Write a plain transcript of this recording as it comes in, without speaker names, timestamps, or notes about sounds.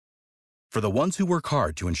For the ones who work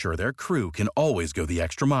hard to ensure their crew can always go the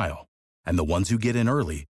extra mile, and the ones who get in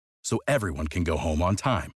early so everyone can go home on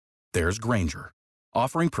time, there's Grainger,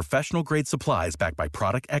 offering professional-grade supplies backed by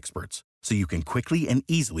product experts so you can quickly and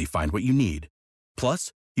easily find what you need.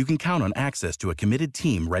 Plus, you can count on access to a committed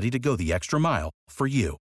team ready to go the extra mile for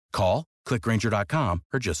you. Call, click Grainger.com,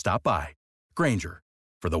 or just stop by. Grainger,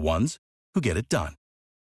 for the ones who get it done.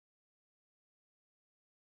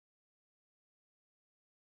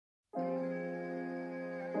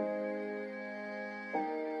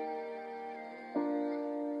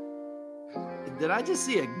 Did I just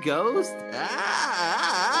see a ghost?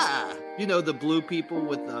 You know, the blue people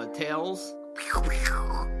with tails?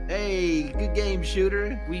 Hey, good game,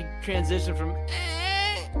 shooter. We transition from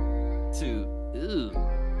to ooh.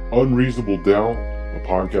 Unreasonable Doubt, a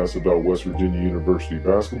podcast about West Virginia University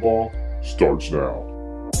basketball, starts now.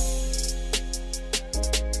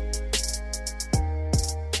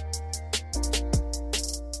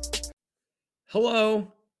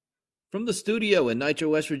 Hello. From the studio in Nitro,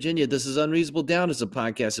 West Virginia, this is Unreasonable Doubt. It's a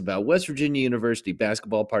podcast about West Virginia University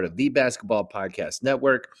basketball, part of the Basketball Podcast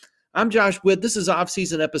Network. I'm Josh Witt. This is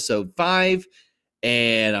off-season episode 5,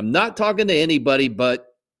 and I'm not talking to anybody but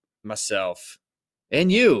myself.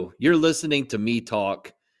 And you. You're listening to me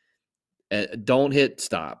talk. Don't hit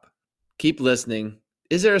stop. Keep listening.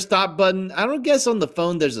 Is there a stop button? I don't guess on the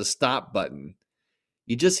phone there's a stop button.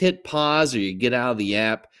 You just hit pause or you get out of the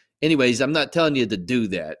app. Anyways, I'm not telling you to do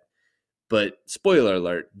that. But spoiler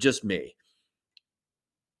alert, just me.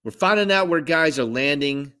 We're finding out where guys are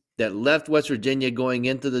landing that left West Virginia going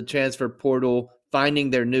into the transfer portal, finding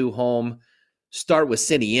their new home. Start with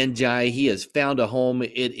Seny N'Diaye. He has found a home.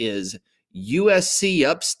 It is USC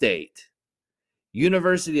Upstate.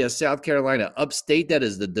 University of South Carolina Upstate. That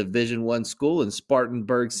is the Division I school in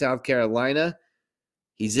Spartanburg, South Carolina.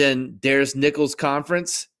 He's in Darius Nichols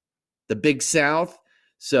Conference, the Big South.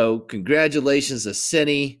 So congratulations to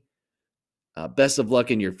Seny. Best of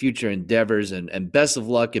luck in your future endeavors and best of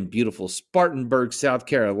luck in beautiful Spartanburg, South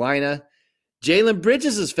Carolina. Jalen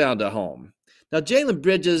Bridges has found a home. Now, Jalen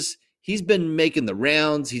Bridges, he's been making the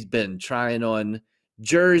rounds. He's been trying on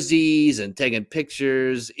jerseys and taking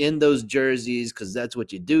pictures in those jerseys because that's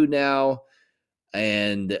what you do now.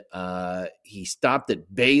 And he stopped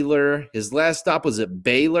at Baylor. His last stop was at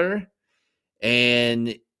Baylor.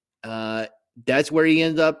 And that's where he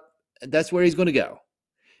ended up. That's where he's going to go.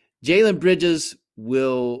 Jalen Bridges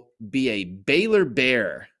will be a Baylor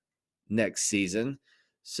Bear next season.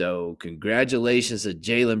 So congratulations to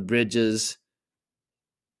Jalen Bridges.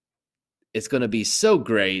 It's going to be so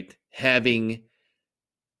great having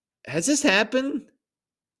 – has this happened?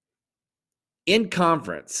 In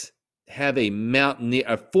conference, have a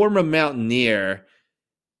former Mountaineer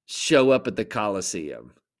show up at the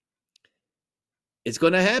Coliseum. It's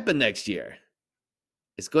going to happen next year.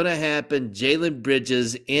 It's going to happen. Jalen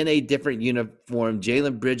Bridges in a different uniform.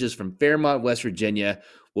 Jalen Bridges from Fairmont, West Virginia,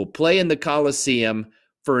 will play in the Coliseum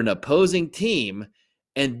for an opposing team.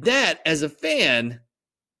 And that, as a fan,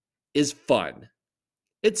 is fun.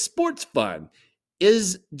 It's sports fun.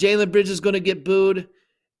 Is Jalen Bridges going to get booed?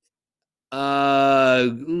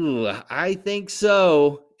 I think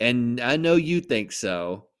so. And I know you think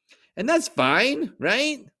so. And that's fine,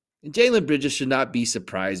 right? Jalen Bridges should not be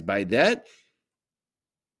surprised by that.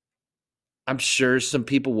 I'm sure some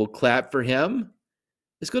people will clap for him.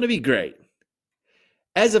 It's going to be great.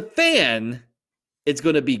 As a fan, it's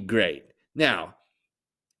going to be great. Now,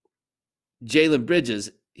 Jalen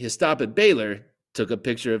Bridges, his stop at Baylor, took a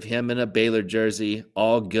picture of him in a Baylor jersey,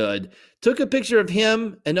 all good. Took a picture of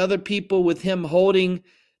him and other people with him holding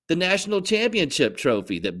the national championship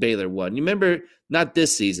trophy that Baylor won. You remember, not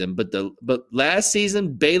this season, but last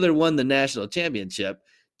season, Baylor won the national championship.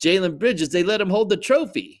 Jalen Bridges, they let him hold the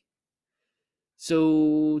trophy.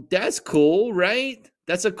 So that's cool, right?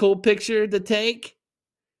 That's a cool picture to take.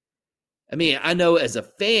 I mean, I know as a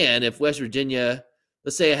fan, if West Virginia,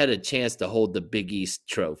 let's say I had a chance to hold the Big East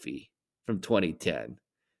trophy from 2010,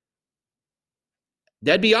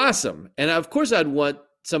 that'd be awesome. And of course, I'd want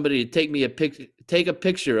somebody to take a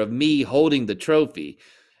picture of me holding the trophy.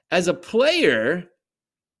 As a player,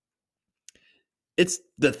 it's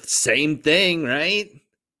the same thing, right?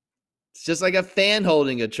 It's just like a fan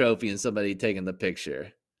holding a trophy and somebody taking the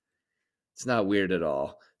picture. It's not weird at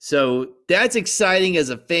all. So that's exciting as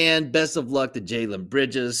a fan. Best of luck to Jalen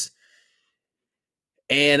Bridges.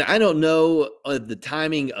 And I don't know the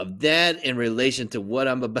timing of that in relation to what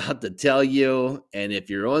I'm about to tell you. And if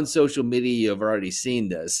you're on social media, you've already seen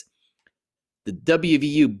this. The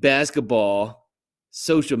WVU basketball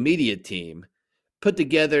social media team put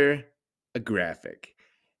together a graphic.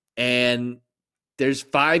 And there's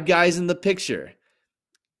 5 guys in the picture.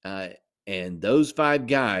 And those 5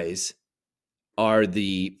 guys are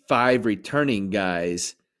the 5 returning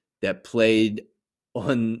guys that played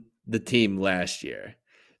on the team last year.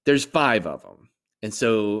 There's 5 of them. And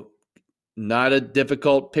so not a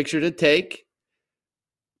difficult picture to take.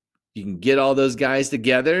 You can get all those guys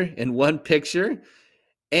together in one picture.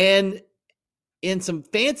 And in some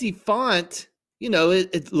fancy font,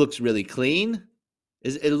 it looks really clean.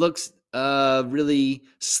 It looks really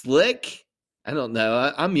slick. I don't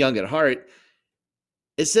know. I'm young at heart.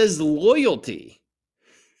 It says loyalty.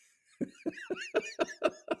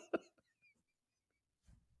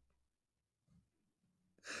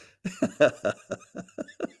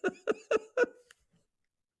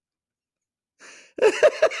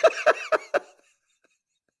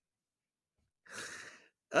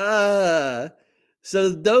 So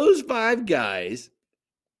those 5 guys,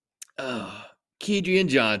 Kedrian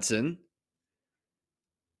Johnson,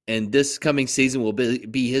 and this coming season will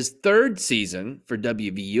be his 3rd season for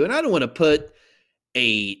WVU. And I don't want to put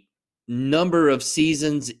a number of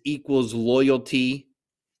seasons equals loyalty.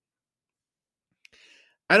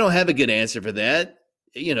 I don't have a good answer for that.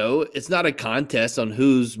 It's not a contest on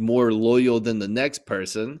who's more loyal than the next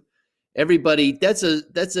person. Everybody, that's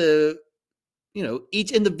a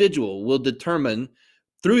each individual will determine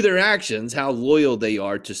through their actions how loyal they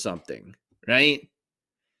are to something, right?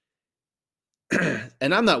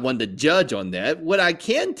 And I'm not one to judge on that. What I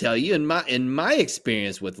can tell you in my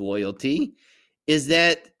experience with loyalty is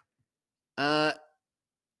that that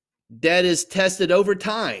is tested over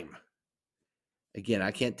time. Again,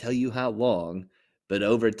 I can't tell you how long, but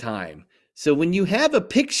over time. So when you have a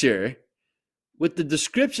picture with the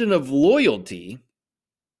description of loyalty,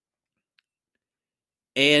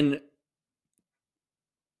 and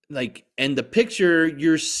the picture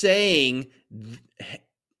you're saying,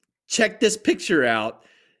 check this picture out,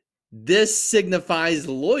 this signifies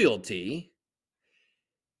loyalty,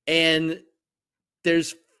 and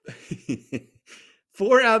there's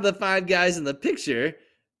 4 out of the 5 guys in the picture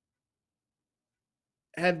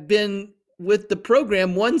have been with the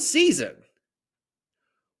program 1 season.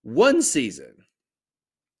 1 season.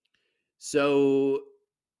 So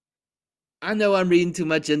I know I'm reading too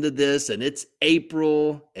much into this, and it's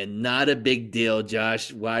April and not a big deal,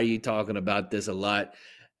 Josh. Why are you talking about this a lot?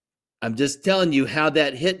 I'm just telling you how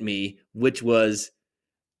that hit me, which was,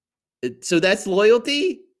 so that's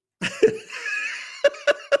loyalty?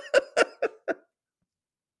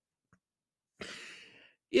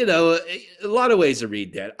 A lot of ways to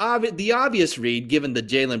read that. The obvious read, given the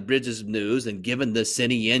Jalen Bridges news and given the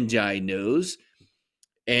Sini Njai news,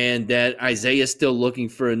 and that Isaiah's still looking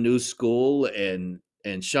for a new school and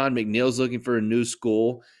Sean McNeil's looking for a new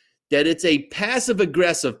school, that it's a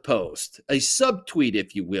passive-aggressive post, a subtweet,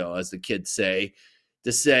 if you will, as the kids say,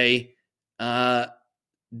 to say,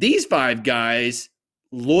 these 5 guys,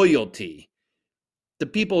 loyalty. The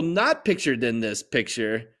people not pictured in this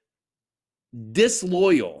picture,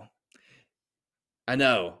 disloyal. I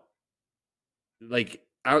know.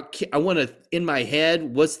 I want to, in my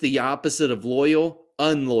head, what's the opposite of loyal?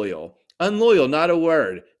 Unloyal. Unloyal, not a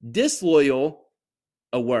word. Disloyal,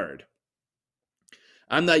 a word.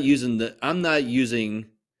 I'm not using the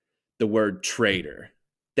word traitor.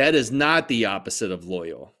 That is not the opposite of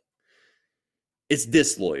loyal. It's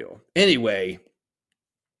disloyal. Anyway,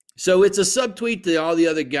 so it's a subtweet to all the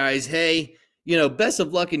other guys. Hey, best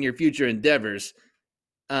of luck in your future endeavors.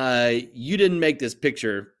 You didn't make this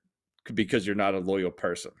picture because you're not a loyal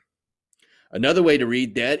person. Another way to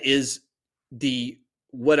read that is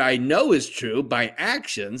what I know is true by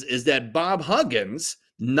actions is that Bob Huggins,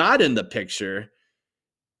 not in the picture,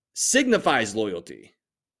 signifies loyalty.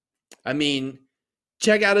 I mean,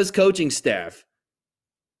 check out his coaching staff.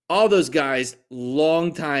 All those guys,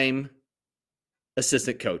 longtime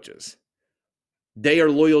assistant coaches. They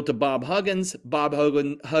are loyal to Bob Huggins. Bob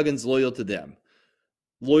Huggins loyal to them.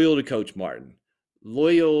 Loyal to Coach Martin.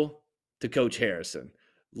 Loyal to Coach Harrison.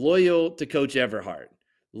 Loyal to Coach Everhart.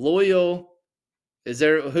 Loyal.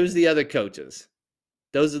 Who's the other coaches?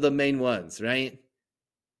 Those are the main ones, right?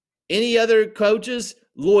 Any other coaches?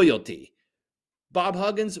 Loyalty. Bob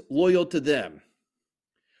Huggins, loyal to them.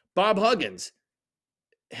 Bob Huggins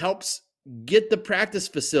helps get the practice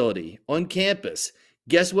facility on campus.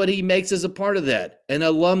 Guess what he makes as a part of that? An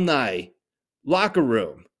alumni locker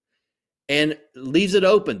room, and leaves it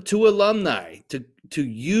open to alumni to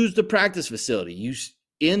use the practice facility.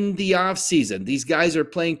 In the off season, these guys are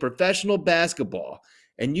playing professional basketball,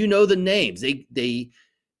 and the names.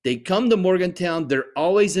 They come to Morgantown. They're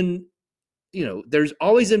always there's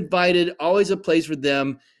always invited, always a place for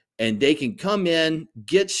them, and they can come in,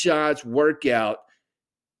 get shots, work out,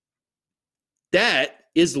 That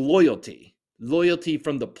is loyalty. Loyalty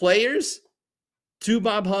from the players to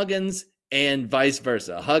Bob Huggins and vice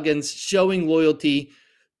versa. Huggins showing loyalty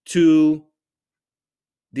to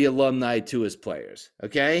the alumni, to his players.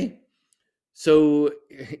 Okay? So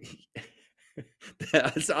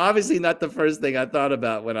that's obviously not the first thing I thought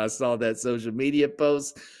about when I saw that social media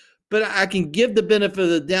post, but I can give the benefit of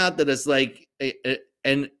the doubt that it's like,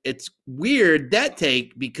 and it's weird, that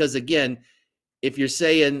take, because again, if you're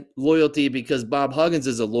saying loyalty because Bob Huggins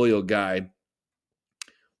is a loyal guy,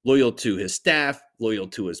 loyal to his staff, loyal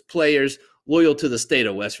to his players, loyal to the state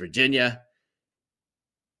of West Virginia,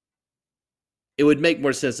 it would make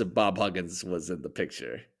more sense if Bob Huggins was in the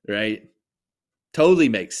picture, right? Totally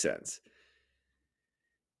makes sense.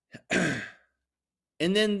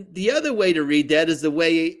 And then the other way to read that is the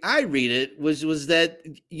way I read it, was that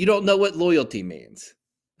you don't know what loyalty means.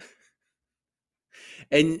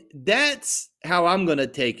 And that's how I'm going to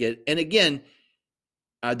take it. And again,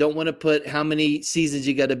 I don't want to put how many seasons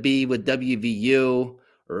you got to be with WVU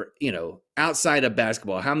or, outside of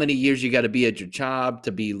basketball, how many years you got to be at your job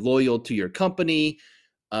to be loyal to your company.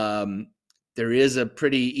 There is a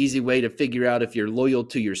pretty easy way to figure out if you're loyal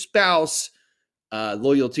to your spouse,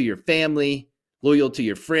 loyal to your family, loyal to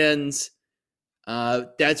your friends.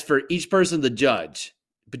 That's for each person to judge,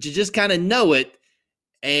 but you just kind of know it.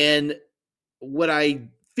 And what I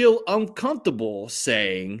feel uncomfortable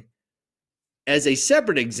saying as a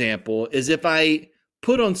separate example is if I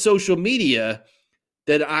put on social media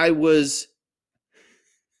that I was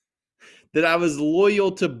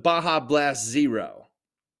loyal to Baja Blast Zero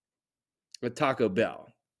at Taco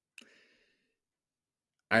Bell.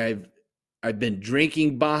 I've been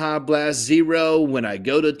drinking Baja Blast Zero when I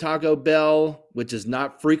go to Taco Bell, which is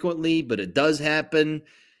not frequently, but it does happen.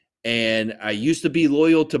 And I used to be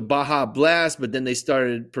loyal to Baja Blast, but then they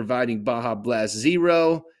started providing Baja Blast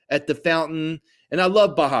Zero at the fountain. And I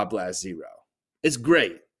love Baja Blast Zero. It's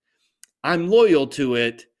great. I'm loyal to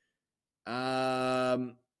it.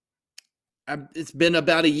 It's been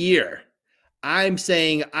about a year. I'm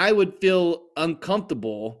saying I would feel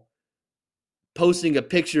uncomfortable posting a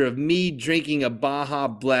picture of me drinking a Baja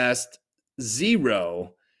Blast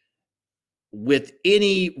Zero with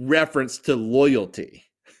any reference to loyalty.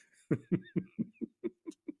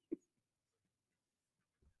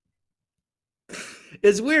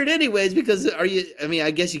 It's weird anyways, because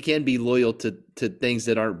I guess you can be loyal to things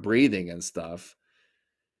that aren't breathing and stuff.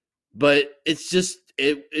 But it's just,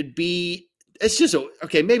 okay,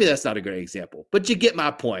 maybe that's not a great example, but you get my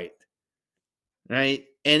point, right?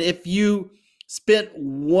 And if you spent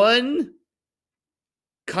one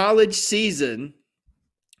college season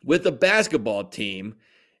with a basketball team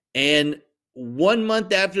and 1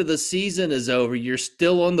 month after the season is over, you're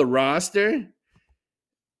still on the roster,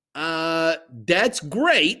 that's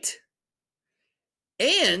great.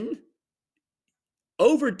 And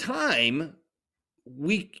over time,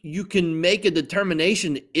 you can make a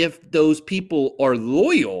determination if those people are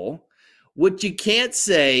loyal. What you can't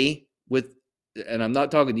say and I'm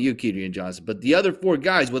not talking to you, Kedrian Johnson, but the other four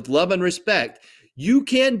guys, with love and respect, you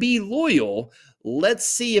can be loyal. Let's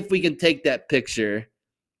see if we can take that picture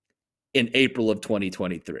in April of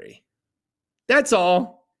 2023. That's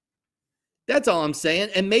all. That's all I'm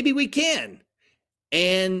saying. And maybe we can.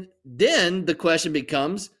 And then the question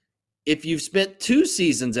becomes, if you've spent 2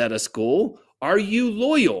 seasons at a school, are you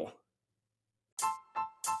loyal?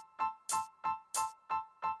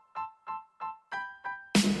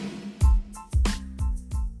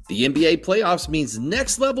 The NBA playoffs means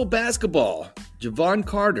next level basketball. Jevon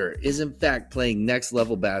Carter is in fact playing next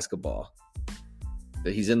level basketball.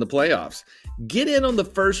 He's in the playoffs. Get in on the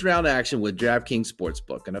first round action with DraftKings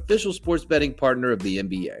Sportsbook, an official sports betting partner of the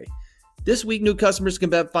NBA. This week, new customers can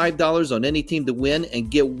bet $5 on any team to win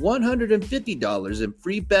and get $150 in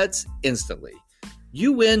free bets instantly.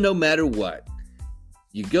 You win no matter what.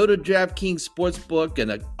 You go to DraftKings Sportsbook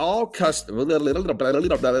and all customers.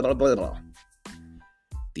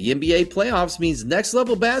 The NBA playoffs means next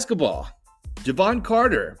level basketball. Jevon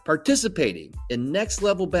Carter participating in next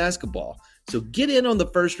level basketball. So get in on the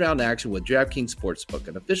first round action with DraftKings Sportsbook,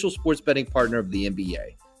 an official sports betting partner of the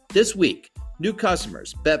NBA. This week, new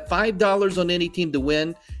customers bet $5 on any team to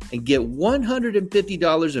win and get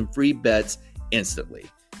 $150 in free bets instantly.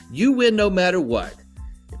 You win no matter what.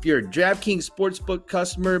 If you're a DraftKings Sportsbook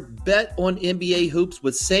customer, bet on NBA hoops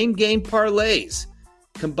with same-game parlays.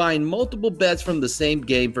 Combine multiple bets from the same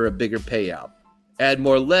game for a bigger payout. Add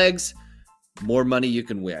more legs, more money you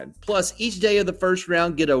can win. Plus, each day of the first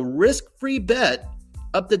round, get a risk-free bet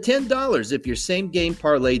up to $10 if your same-game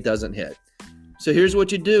parlay doesn't hit. So here's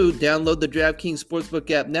what you do. Download the DraftKings Sportsbook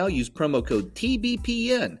app now. Use promo code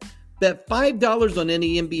TBPN. Bet $5 on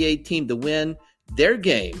any NBA team to win their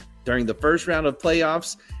game during the first round of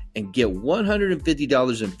playoffs and get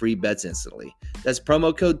 $150 in free bets instantly. That's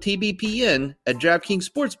promo code TBPN at DraftKings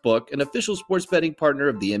Sportsbook, an official sports betting partner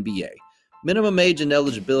of the NBA. Minimum age and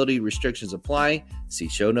eligibility restrictions apply. See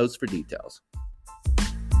show notes for details.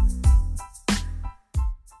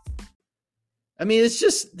 I mean, it's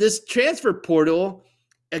just this transfer portal.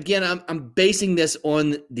 Again, I'm basing this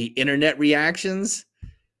on the internet reactions,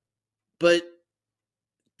 but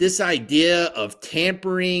this idea of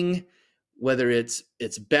tampering, whether it's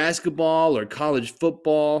basketball or college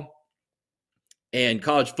football, and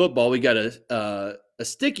college football, we got a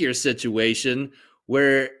stickier situation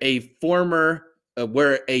where a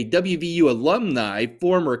WVU alumni,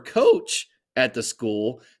 former coach at the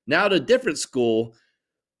school, now at a different school,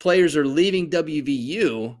 players are leaving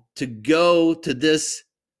WVU to go to this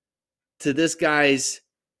guy's,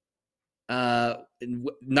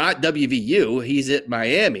 not WVU. He's at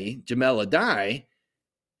Miami, Jamel Adai.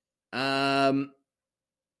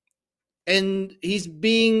 And he's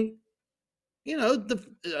being,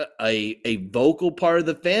 a vocal part of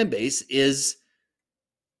the fan base is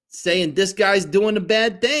saying this guy's doing the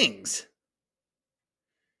bad things.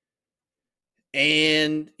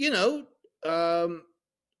 And,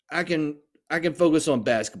 I can focus on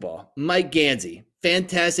basketball. Mike Gansey,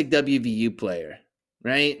 fantastic WVU player,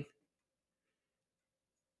 right?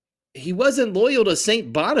 He wasn't loyal to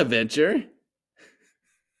St. Bonaventure.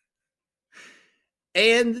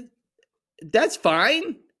 And that's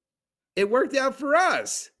fine. It worked out for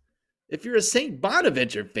us. If you're a St.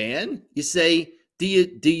 Bonaventure fan, you say, do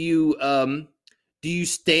you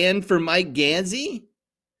stand for Mike Gansey?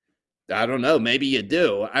 I don't know. Maybe you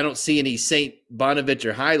do. I don't see any St.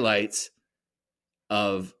 Bonaventure highlights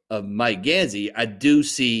of Mike Gansey. I do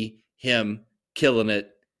see him killing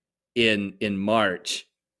it in March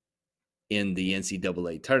in the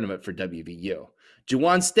NCAA tournament for WVU.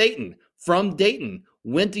 Juwan Staten from Dayton,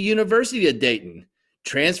 went to University of Dayton,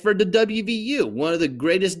 transferred to WVU, one of the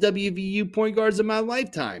greatest WVU point guards of my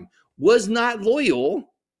lifetime, was not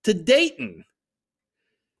loyal to Dayton,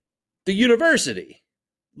 the university.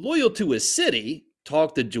 Loyal to his city.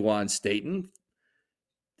 Talked to Juwan Staten.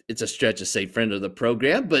 It's a stretch to say friend of the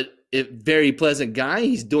program, but very pleasant guy.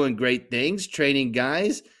 He's doing great things, training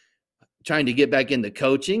guys, trying to get back into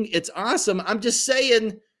coaching. It's awesome. I'm just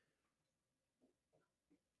saying,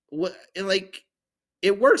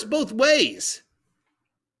 it works both ways.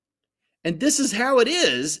 And this is how it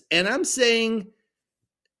is. And I'm saying,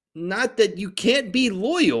 not that you can't be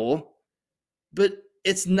loyal, but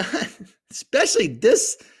it's not, especially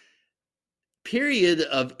this period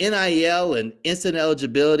of NIL and instant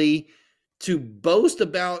eligibility, to boast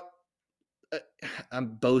about,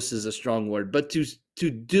 boast is a strong word, but to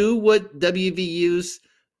do what WVU's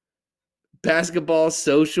basketball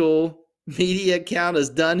social media account has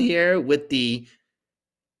done here with the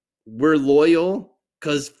we're loyal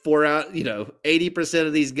because 80%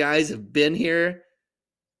 of these guys have been here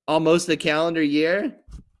almost a calendar year.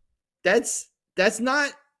 That's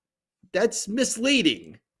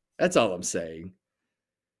misleading. That's all I'm saying.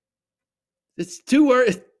 It's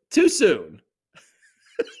too soon.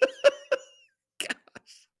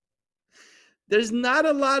 Gosh. There's not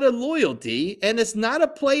a lot of loyalty, and it's not a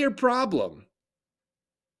player problem.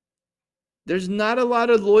 There's not a lot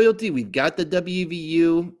of loyalty. We've got the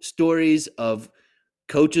WVU stories of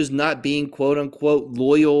coaches not being quote unquote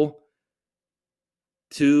loyal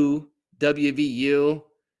to WVU,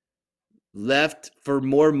 left for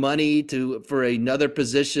more money for another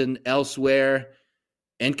position elsewhere,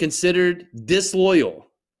 and considered disloyal.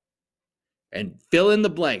 And fill in the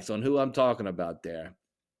blanks on who I'm talking about there.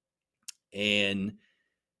 And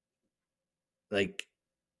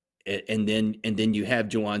and then you have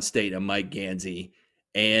Juwan State and Mike Gansey,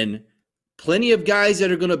 and plenty of guys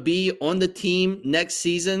that are going to be on the team next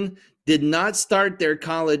season did not start their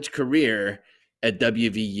college career at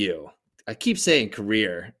WVU. I keep saying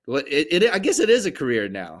career. Well, I guess it is a career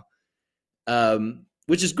now,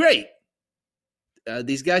 which is great.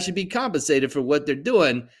 These guys should be compensated for what they're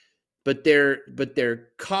doing, but their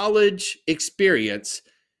college experience,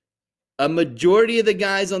 a majority of the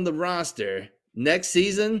guys on the roster next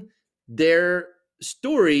season, their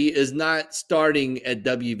story is not starting at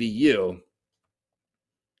WVU.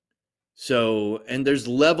 So, and there's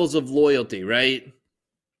levels of loyalty, right?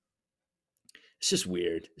 It's just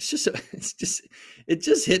weird. It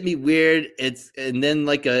just hit me weird. And then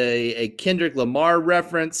like a Kendrick Lamar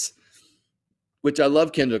reference, which I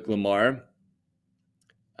love Kendrick Lamar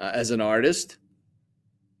as an artist.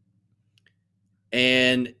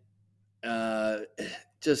 And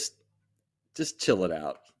just chill it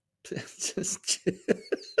out. Just,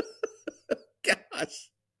 gosh.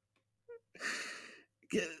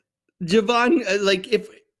 Javon, like if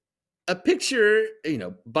a picture,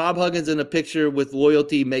 Bob Huggins in a picture with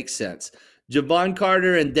loyalty makes sense. Javon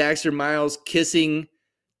Carter and Daxter Miles kissing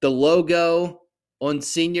the logo on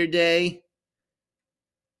senior day,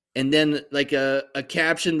 and then like a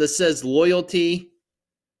caption that says loyalty.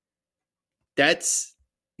 That's,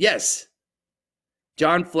 yes.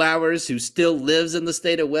 John Flowers, who still lives in the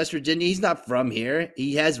state of West Virginia. He's not from here.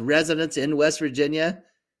 He has residence in West Virginia.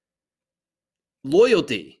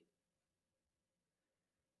 Loyalty.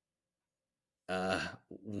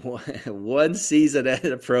 One season at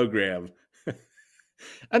a program.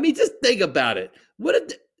 I mean, just think about it.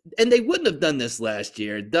 And they wouldn't have done this last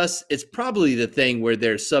year. Thus, it's probably the thing where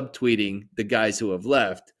they're subtweeting the guys who have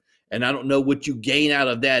left. And I don't know what you gain out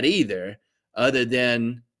of that either, other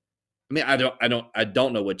than, I mean, I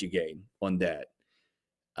don't know what you gain on that.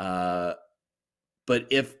 But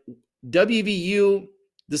if WVU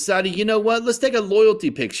decided, you know what, let's take a loyalty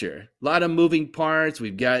picture. A lot of moving parts.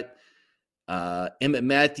 We've got Emmett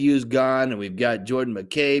Matthews gone, and we've got Jordan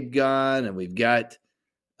McCabe gone, and we've got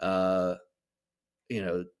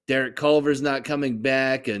Derek Culver's not coming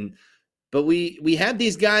back, but we have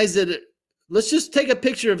these guys that let's just take a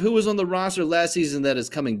picture of who was on the roster last season that is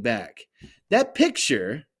coming back. That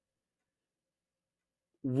picture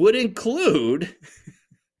would include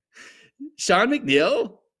Sean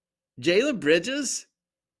McNeil, Jalen Bridges,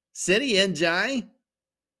 Cindy Njai,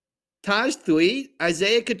 Taj Thweet,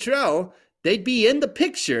 Isaiah Cottrell. They'd be in the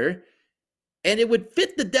picture, and it would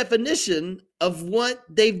fit the definition of what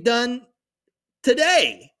they've done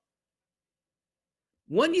today.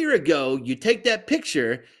 1 year ago, you take that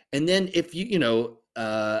picture, and then if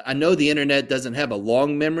I know the internet doesn't have a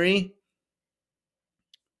long memory,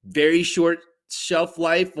 very short shelf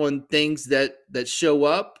life on things that show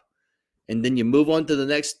up, and then you move on to the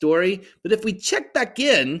next story. But if we check back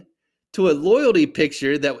in to a loyalty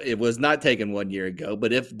picture that it was not taken 1 year ago,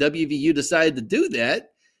 but if WVU decided to do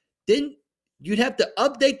that, then you'd have to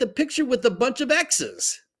update the picture with a bunch of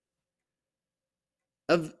X's.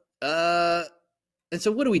 And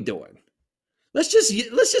so what are we doing? Let's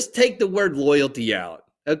just take the word loyalty out,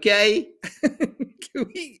 okay?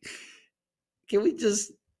 Can we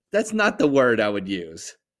just, that's not the word I would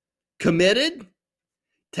use. Committed?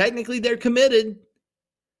 Technically, they're committed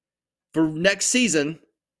for next season.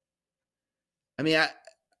 I mean,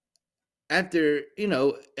 after,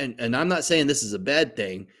 and I'm not saying this is a bad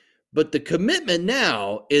thing, but the commitment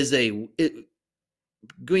now is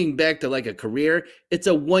going back to like a career, it's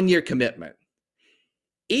a 1 year commitment.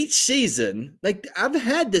 Each season, like I've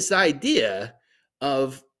had this idea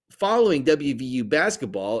of following WVU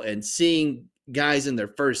basketball and seeing guys in their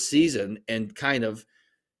first season and kind of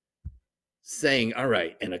saying, all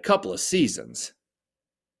right, in a couple of seasons,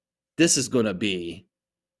 this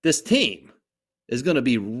team is going to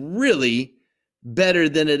be really better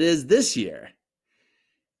than it is this year.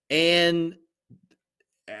 And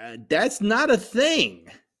that's not a thing.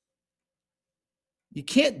 You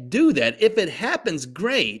can't do that. If it happens,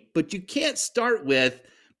 great, but you can't start with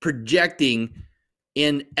projecting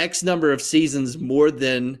in X number of seasons more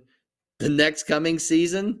than the next coming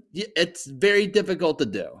season. It's very difficult to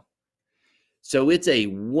do. So it's a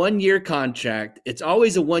 1 year contract. It's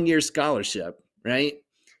always a 1 year scholarship, right?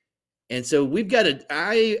 And so we've got to,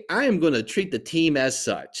 I am going to treat the team as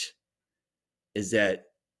such, is that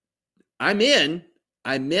I'm in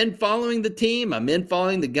following the team. I'm in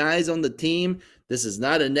following the guys on the team. This is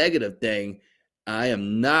not a negative thing. I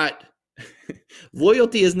am not,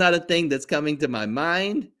 loyalty is not a thing that's coming to my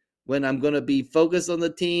mind when I'm going to be focused on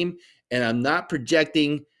the team. And I'm not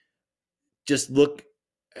projecting, just look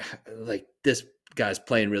like this guy's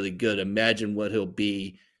playing really good. Imagine what he'll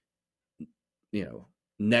be,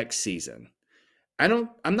 next season. I'm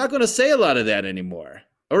not going to say a lot of that anymore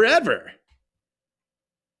or ever.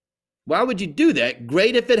 Why would you do that?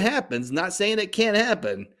 Great if it happens. Not saying it can't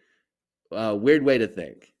happen. Weird way to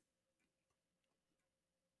think.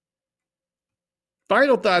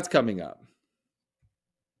 Final thoughts coming up.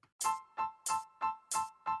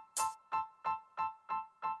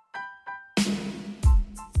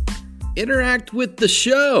 Interact with the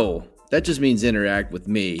show. That just means interact with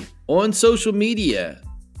me on social media,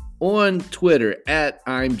 on Twitter at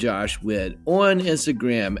I'm Josh Witt, on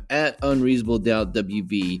Instagram at Unreasonable Doubt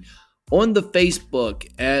WV, on the Facebook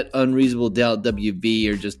at Unreasonable Doubt WV,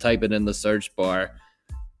 or just type it in the search bar.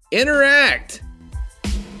 Interact.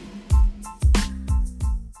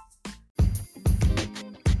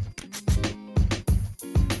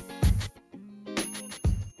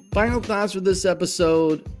 Final thoughts for this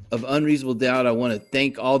episode. of Unreasonable Doubt. I want to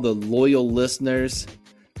thank all the loyal listeners.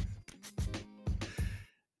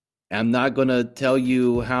 I'm not going to tell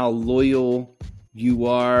you how loyal you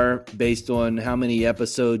are based on how many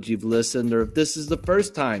episodes you've listened or if this is the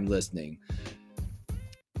first time listening.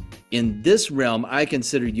 In this realm, I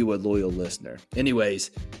consider you a loyal listener.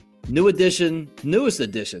 Anyways, newest addition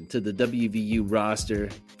to the WVU roster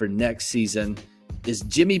for next season is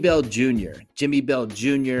Jimmy Bell Jr. Jimmy Bell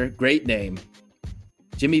Jr., great name.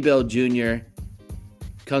 Jimmy Bell Jr.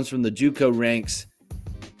 comes from the JUCO ranks.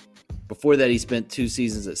 Before that, he spent 2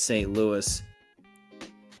 seasons at St. Louis.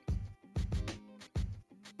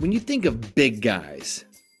 When you think of big guys,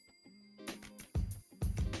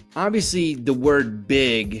 obviously the word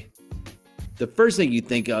big, the first thing you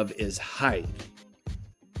think of is height.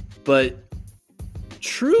 But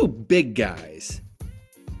true big guys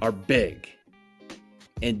are big.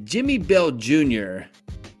 And Jimmy Bell Jr.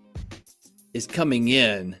 is coming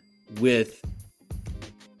in with,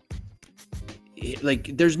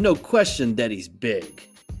 like, there's no question that he's big.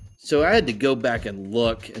 So I had to go back and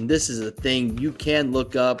look, and this is a thing you can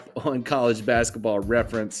look up on College Basketball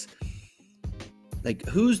Reference. Like,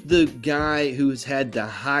 who's the guy who's had the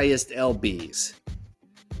highest LBs?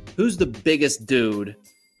 Who's the biggest dude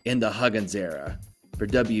in the Huggins era for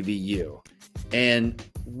WVU? And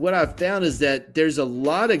what I found is that there's a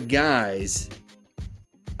lot of guys,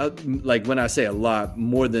 like when I say a lot,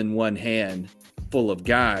 more than one hand full of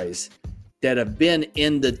guys that have been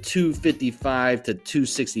in the 255 to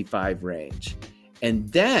 265 range.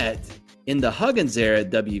 And that, in the Huggins era at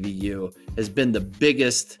WVU, has been the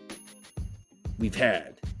biggest we've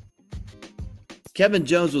had. Kevin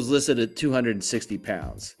Jones was listed at 260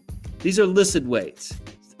 pounds. These are listed weights.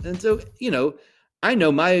 And so, I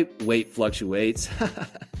know my weight fluctuates.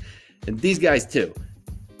 And these guys too.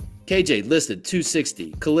 KJ listed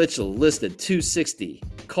 260. Kalichel listed 260.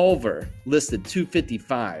 Culver listed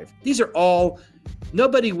 255. These are all,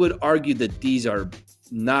 nobody would argue that these are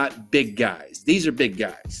not big guys. These are big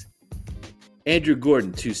guys. Andrew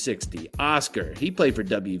Gordon, 260. Oscar, he played for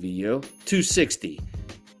WVU, 260.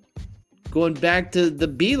 Going back to the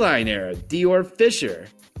Beeline era, Dior Fisher,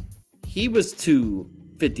 he was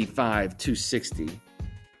 255, 260.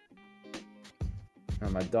 Oh,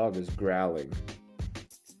 my dog is growling.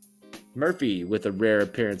 Murphy with a rare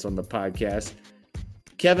appearance on the podcast.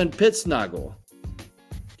 Kevin Pittsnoggle,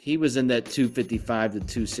 he was in that 255 to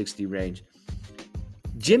 260 range.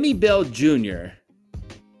 Jimmy Bell Jr.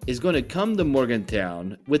 is going to come to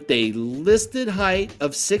Morgantown with a listed height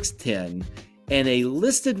of 6'10" and a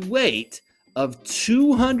listed weight of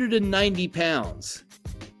 290 pounds.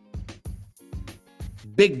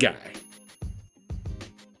 Big guy.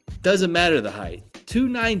 Doesn't matter the height.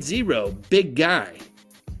 290, big guy.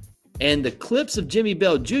 And the clips of Jimmy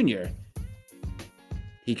Bell Jr.,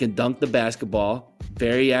 he can dunk the basketball,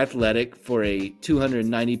 very athletic for a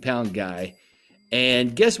 290-pound guy.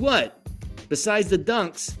 And guess what? Besides the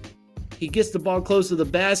dunks, he gets the ball close to the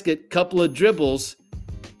basket, couple of dribbles.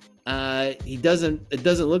 It doesn't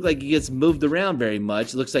look like he gets moved around very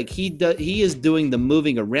much. It looks like he is doing the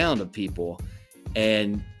moving around of people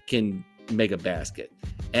and can make a basket.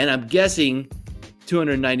 And I'm guessing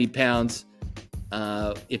 290 pounds,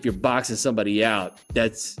 if you're boxing somebody out,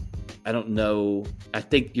 I don't know. I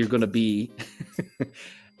think you're going to be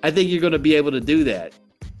able to do that.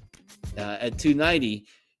 At 290,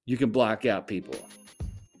 you can block out people,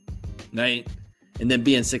 right? And then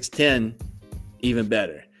being 6'10", even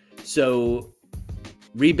better. So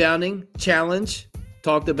rebounding challenge,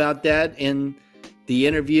 talked about that in the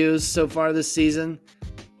interviews so far this season,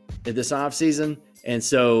 this offseason. And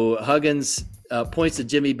so Huggins points to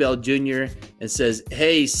Jimmy Bell Jr. and says,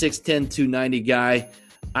 hey, 6'10", 290 guy,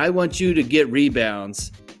 I want you to get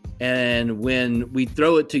rebounds. And when we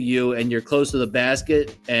throw it to you and you're close to the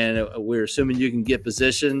basket and we're assuming you can get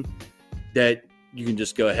position, that you can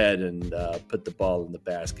just go ahead and put the ball in the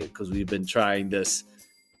basket, because we've been trying this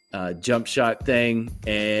jump shot thing.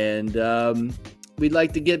 And we'd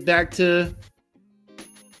like to get back to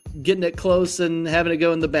getting it close and having it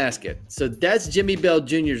go in the basket. So that's Jimmy Bell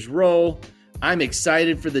Jr.'s role. I'm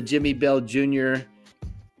excited for the Jimmy Bell Jr.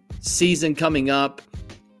 season coming up.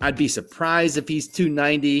 I'd be surprised if he's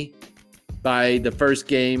 290 by the first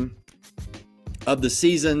game of the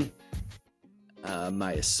season.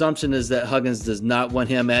 My assumption is that Huggins does not want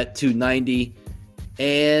him at 290.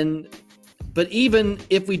 But even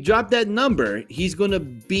if we drop that number, he's going to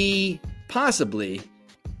be possibly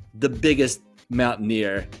the biggest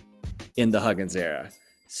Mountaineer in the Huggins era.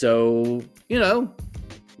 So,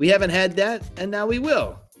 we haven't had that, and now we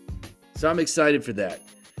will. So I'm excited for that.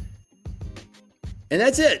 And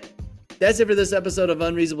that's it. That's it for this episode of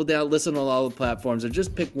Unreasonable Doubt. Listen on all the platforms or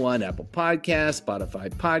just pick one: Apple Podcasts,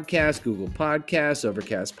 Spotify Podcasts, Google Podcasts,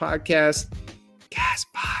 Overcast Podcasts,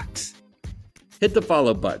 CastBox. Hit the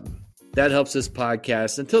follow button. That helps this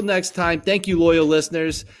podcast. Until next time, thank you, loyal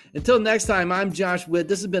listeners. Until next time, I'm Josh Witt.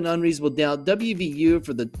 This has been Unreasonable Doubt, WVU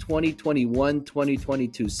for the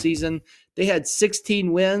 2021-2022 season. They had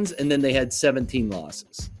 16 wins, and then they had 17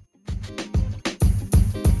 losses.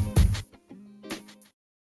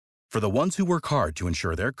 For the ones who work hard to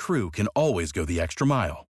ensure their crew can always go the extra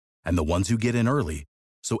mile, and the ones who get in early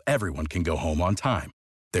so everyone can go home on time,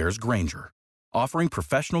 there's Grainger, offering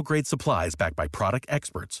professional-grade supplies backed by product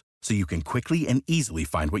experts so you can quickly and easily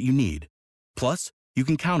find what you need. Plus, you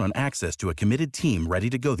can count on access to a committed team ready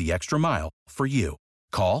to go the extra mile for you.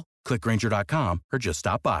 Call, click Grainger.com, or just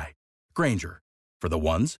stop by. Grainger, for the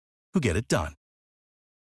ones who get it done.